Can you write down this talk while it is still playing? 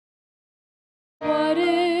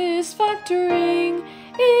is factoring.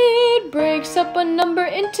 It breaks up a number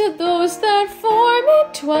into those that form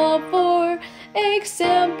it. 12, for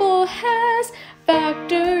example, has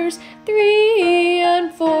factors 3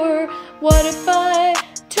 and 4. What if I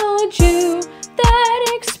told you that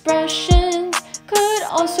expressions could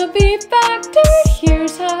also be factored?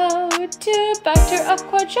 Here's how to factor a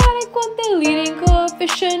quadratic when the leading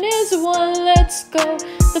coefficient is 1. Let's go.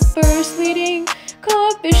 The first leading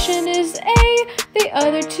coefficient is A, the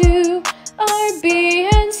other two are B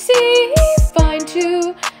and C. Find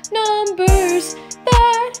two numbers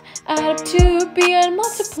that add up to B and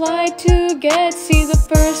multiply to get C. The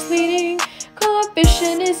first leading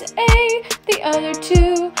coefficient is A, the other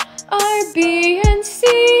two are B and C.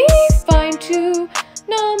 Find two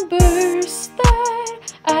numbers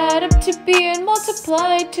that add up to B and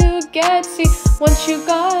multiply to get C. Once you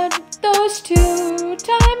got those two,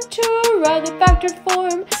 time to write the factored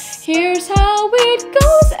form. Here's how it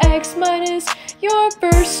goes. X minus your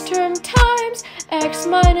first term times X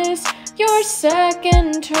minus your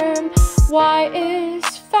second term. Why is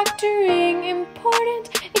factoring important?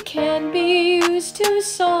 It can be used to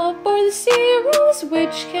solve for the zeros,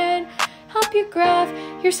 which can help you graph.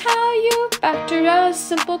 Here's how you factor a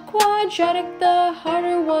simple quadratic. The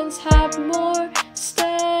harder ones have more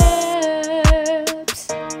steps.